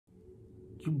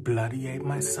You bloody ate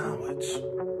my sandwich,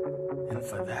 and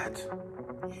for that,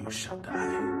 you shall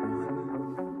die.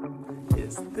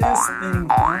 Is this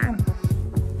thing on?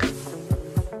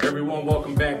 Everyone,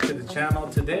 welcome back to the channel.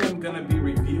 Today I'm going to be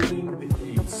reviewing the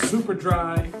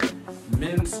Superdry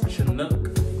men's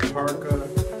Chinook Parka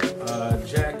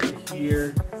jacket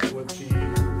here with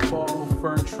the fall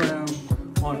fur trim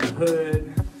on the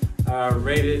hood,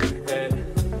 rated at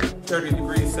 30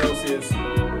 degrees Celsius.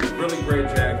 Really great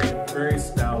jacket, very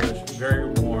stylish, very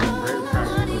warm, very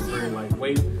practical, very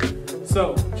lightweight.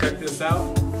 So check this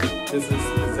out. This is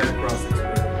the Zach Ross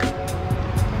experience.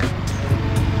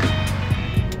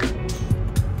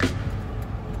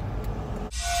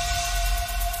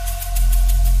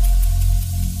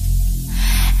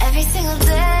 Every single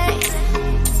day,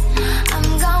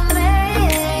 I'm gonna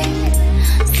make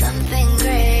something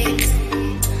great.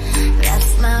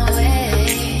 That's my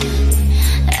way.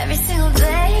 Every single day,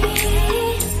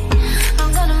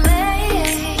 I'm gonna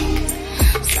make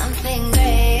something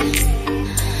great.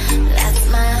 That's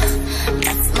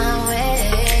my way.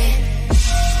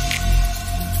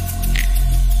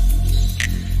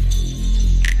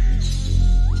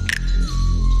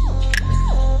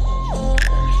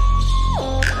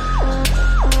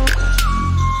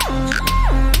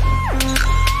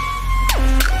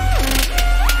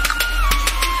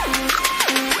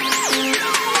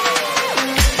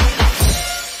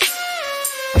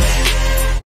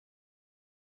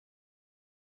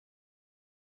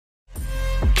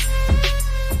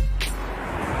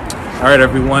 All right,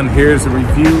 everyone, here's a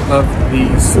review of the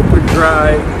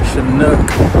Superdry Chinook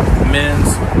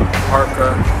men's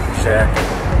Parka jacket.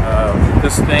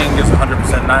 This thing is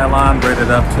 100% nylon,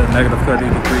 rated up to negative 30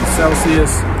 degrees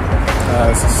Celsius.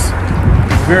 This is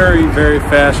very, very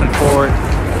fashion forward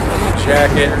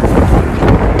jacket.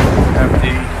 Have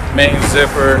the main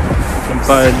zipper, you can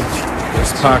budge,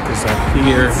 there's pockets up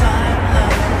here.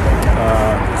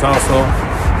 There's also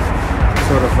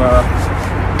sort of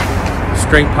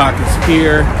straight pockets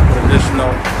here, with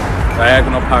additional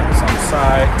diagonal pockets on the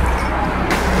side.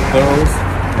 Those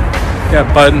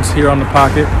got buttons here on the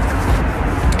pocket.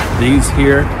 These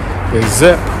here, they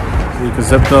zip, so you can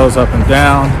zip those up and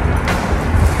down.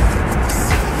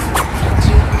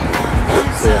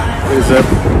 So yeah, they zip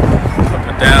up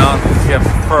and down. You have a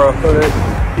fur hood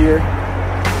here,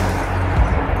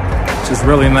 which is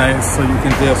really nice. So you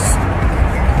can just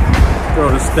throw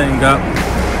this thing up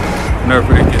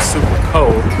whenever it gets super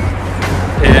cold.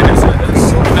 And it's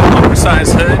an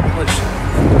oversized hood, which is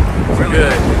really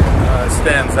good.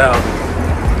 Stands out.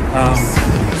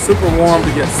 Super warm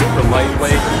but yet super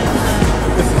lightweight.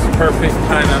 This is a perfect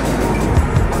kind of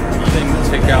thing to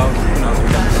take out, you know,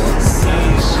 so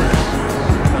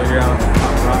you're out in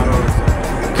Colorado or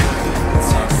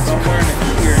something. Somewhere in the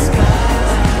interior,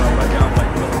 like out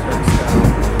like military style.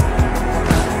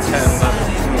 10, 11.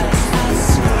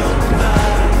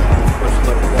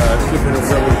 Keep it a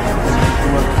really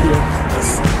look here.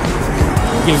 Just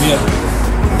give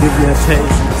you a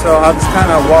taste. So I'll just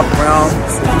kind of walk around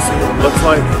so you see what it looks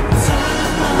like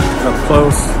up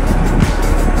close.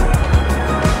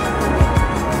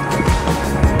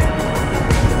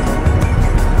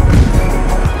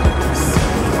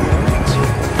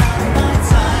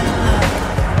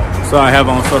 So I have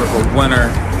on sort of a winter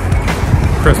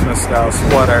Christmas style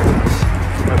sweater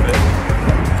with it.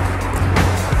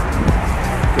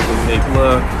 Unique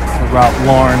look, a Ralph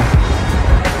Lauren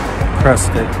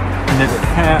crested knitted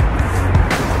hat.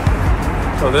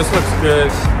 So this looks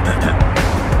good.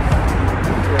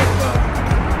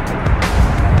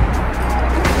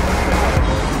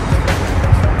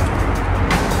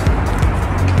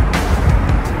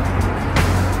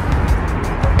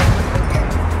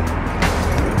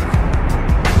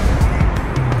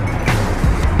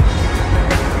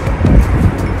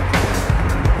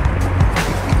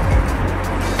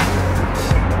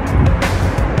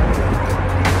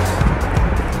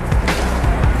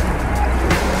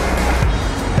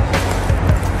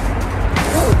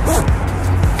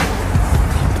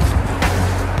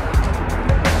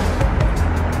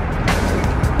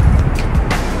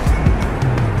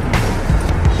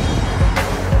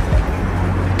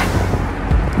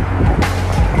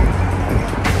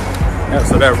 Yeah,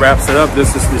 so that wraps it up.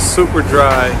 This is the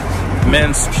Superdry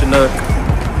men's Chinook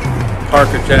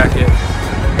Parka jacket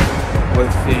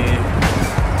with the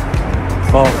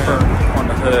fall fur on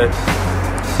the hood.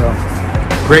 So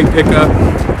great pickup,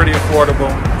 pretty affordable.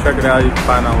 Check it out, you can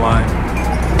find it online.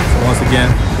 So once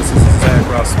again, this is the Zach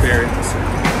Ross experience.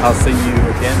 I'll see you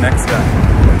again next time.